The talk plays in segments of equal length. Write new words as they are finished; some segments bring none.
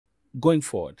Going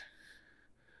forward,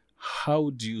 how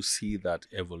do you see that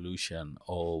evolution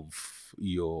of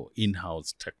your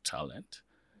in-house tech talent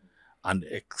and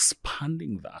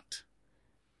expanding that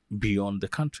beyond the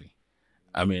country?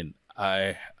 I mean,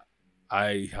 I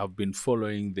have been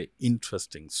following the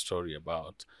interesting story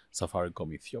about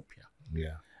Safaricom Ethiopia.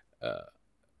 Yeah.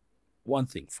 One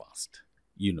thing first,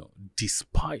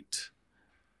 despite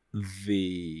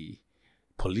the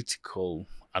political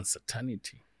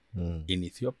uncertainty in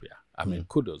Ethiopia, I mean,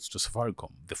 kudos to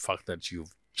Safaricom, the fact that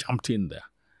you've jumped in there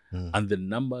and the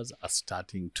numbers are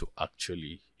starting to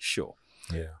actually show.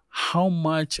 Yeah. How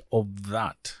much of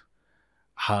that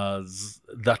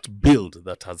build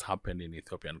that has happened in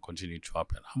Ethiopia and continue to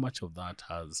happen, how much of that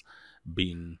has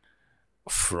been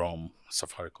from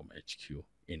Safaricom HQ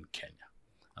in Kenya?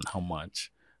 And how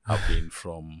much have been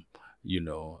from,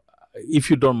 if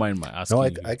you don't mind my asking. No,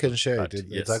 I can share it.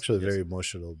 It's actually very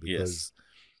emotional because,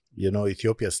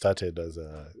 Ethiopia started as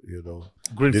a,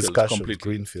 Greenfield, discussion, completely.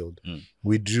 Greenfield.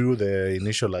 We drew the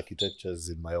initial architectures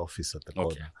in my office at the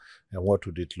corner. And what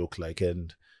would it look like?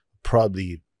 And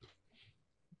probably,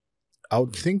 I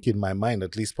would think in my mind,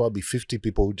 at least probably 50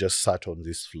 people who just sat on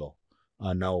this floor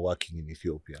are now working in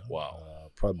Ethiopia. Wow.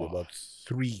 Probably about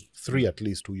three at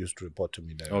least who used to report to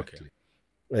me directly.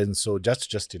 Okay. And so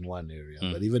just in one area.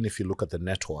 But even if you look at the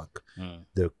network,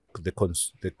 the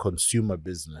consumer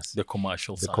business, the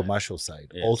commercial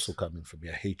side, also coming from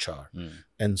your HR.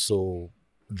 And so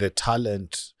the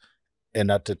talent,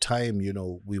 and at the time,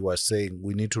 we were saying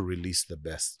we need to release the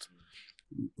best.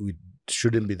 We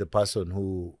shouldn't be the person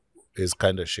who is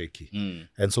kind of shaky.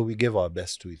 And so we gave our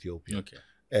best to Ethiopia. Okay.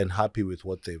 And happy with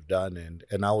what they've done.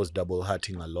 And I was double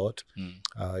hatting a lot.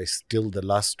 Still, the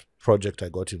last project I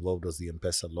got involved was the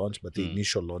M-Pesa launch, but the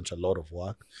initial launch, a lot of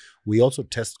work. We also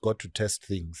got to test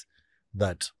things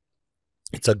that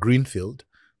it's a greenfield.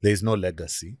 There is no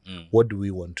legacy. What do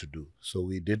we want to do? So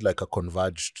we did like a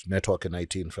converged network and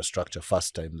IT infrastructure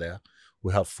first time there.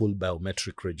 We have full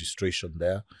biometric registration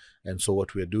there. And so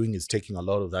what we're doing is taking a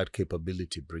lot of that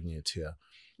capability, bringing it here.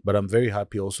 But I'm very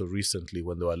happy also recently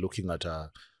when they were looking at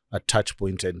a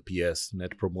touchpoint NPS,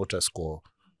 Net Promoter Score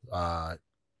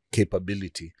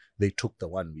capability, they took the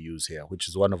one we use here, which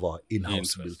is one of our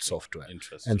in-house built software.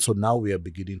 And so now we are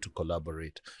beginning to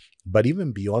collaborate. But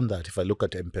even beyond that, if I look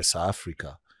at M-Pesa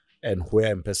Africa and where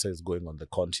M-Pesa is going on the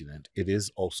continent, it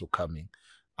is also coming.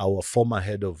 Our former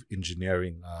head of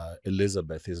engineering,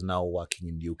 Elizabeth, is now working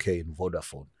in UK in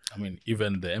Vodafone. I mean,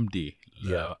 even the MD,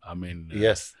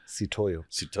 yes, Sitoyo.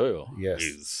 Yes.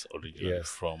 Is originally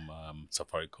from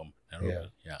Safaricom.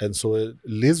 Yeah. And so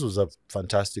Liz was a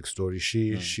fantastic story.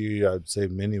 She, I'd say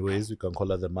in many ways, we can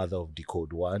call her the mother of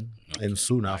Decode One. Okay, and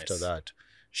soon after that,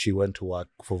 she went to work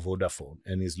for Vodafone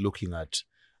and is looking at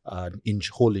a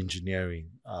whole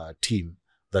engineering team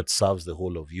that serves the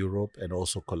whole of Europe and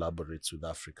also collaborates with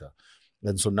Africa.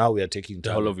 And so now we are taking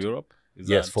the whole of Europe?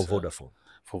 Yes, for Vodafone.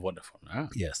 For Vodafone.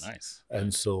 Yes. Nice.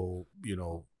 And so,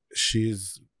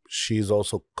 she's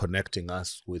also connecting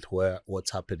us with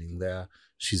what's happening there.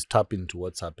 She's tapping into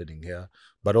what's happening here.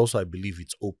 But also I believe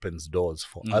it opens doors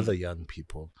for other young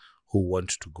people who want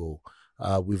to go.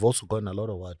 We've also gotten a lot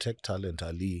of our tech talent,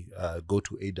 Ali, go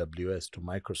to AWS, to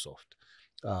Microsoft.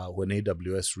 When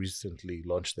AWS recently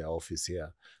launched their office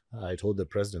here, I told the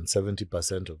president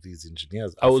 70% of these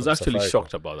engineers. I was actually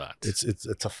shocked about that. It's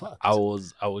a fact. I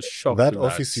was shocked. That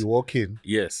office you walk in.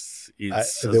 Yes,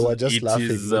 they were just laughing.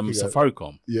 It is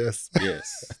Safaricom. Yes,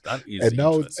 that is.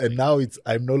 And now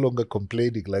I'm no longer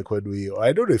complaining like when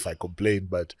I don't know if I complained,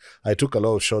 but I took a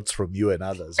lot of shots from you and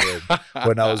others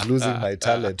when I was losing my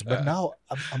talent. But now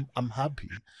I'm happy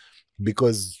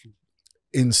because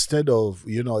instead of,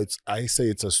 I say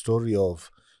it's a story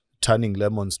of turning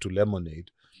lemons to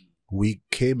lemonade. We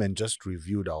came and just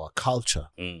reviewed our culture,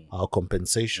 our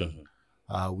compensation.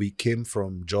 We came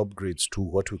from job grades to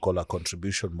what we call a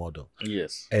contribution model.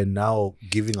 Yes. And now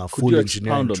giving a full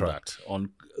engineering track.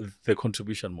 On the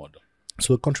contribution model?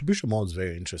 So the contribution model is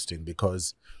very interesting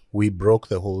because we broke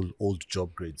the whole old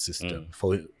job grade system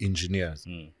for engineers.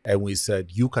 And we said,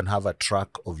 you can have a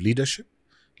track of leadership.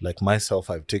 Like myself,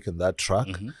 I've taken that track,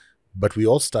 but we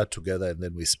all start together and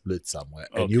then we split somewhere.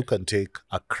 Okay. And you can take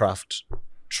a craft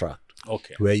track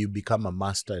where you become a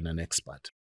master and an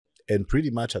expert. And pretty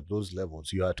much at those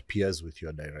levels, you are at peers with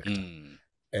your director.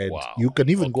 And you can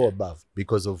even go above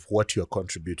because of what you're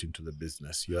contributing to the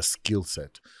business, your skill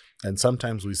set. And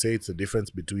sometimes we say it's the difference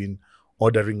between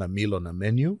ordering a meal on a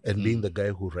menu and being the guy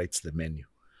who writes the menu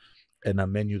and a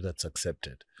menu that's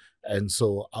accepted. And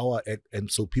so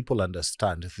people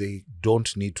understand they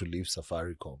don't need to leave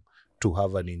Safaricom to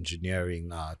have an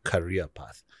engineering career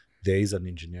path. there is an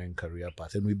engineering career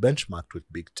path. And we benchmarked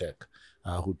with big tech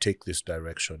who take this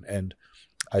direction. And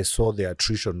I saw the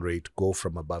attrition rate go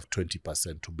from above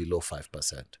 20% to below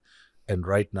 5%. And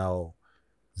right now,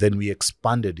 then we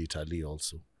expanded Italy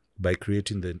also by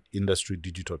creating the Industry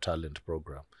Digital Talent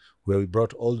Program, where we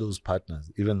brought all those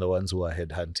partners, even the ones who are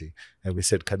headhunting, and we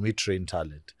said, can we train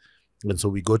talent? And so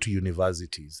we go to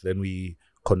universities, then we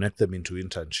connect them into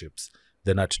internships.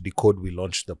 Then at Decode, we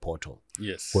launched the portal.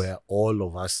 Yes. Where all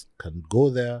of us can go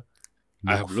there.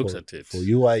 I have looked at it. For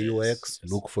UI, yes, UX,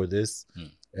 yes. Look for this.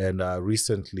 And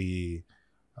recently,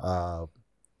 I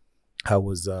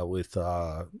was with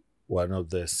one of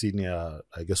the senior,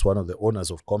 I guess one of the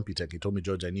owners of Computech. He told me,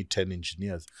 George, I need 10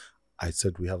 engineers. I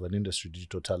said, we have an industry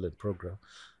digital talent program.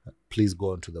 Please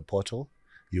go onto the portal.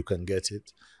 You can get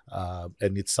it.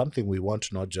 And it's something we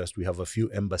want, not just, we have a few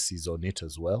embassies on it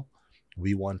as well.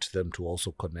 We want them to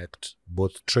also connect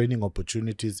both training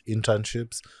opportunities,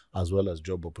 internships, as well as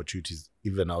job opportunities,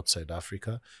 even outside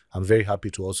Africa. I'm very happy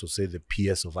to also say the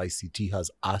PS of ICT has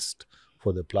asked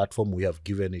for the platform. We have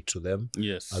given it to them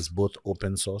as both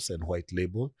open source and white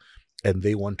label. And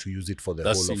they want to use it for the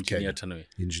whole of Kenya.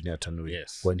 Engineer Tanui.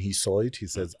 Yes. When he saw it, he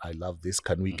says, I love this.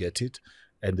 Can we get it?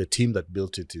 And the team that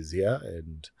built it is here.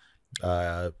 And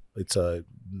it's a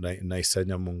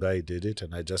Naisenya Mungai did it.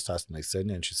 And I just asked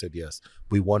Naisenya and she said, yes,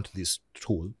 we want this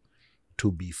tool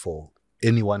to be for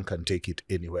anyone can take it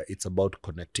anywhere. It's about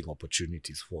connecting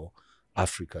opportunities for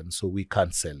Africans. So we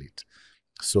can't sell it.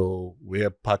 So we're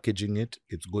packaging it.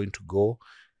 It's going to go.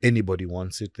 Anybody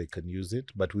wants it, they can use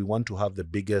it. But we want to have the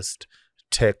biggest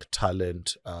tech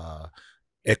talent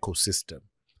ecosystem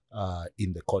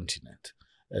in the continent.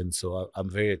 And so I'm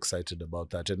very excited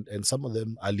about that. And some of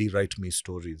them, Ali write me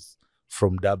stories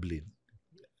from Dublin.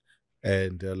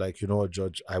 And they're like, you know what,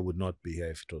 George, I would not be here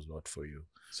if it was not for you.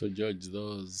 So, George,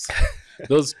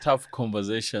 those tough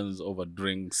conversations over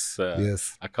drinks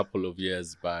a couple of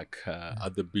years back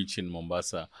at the beach in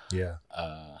Mombasa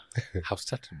have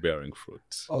started bearing fruit.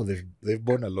 Oh, they've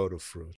borne a lot of fruit.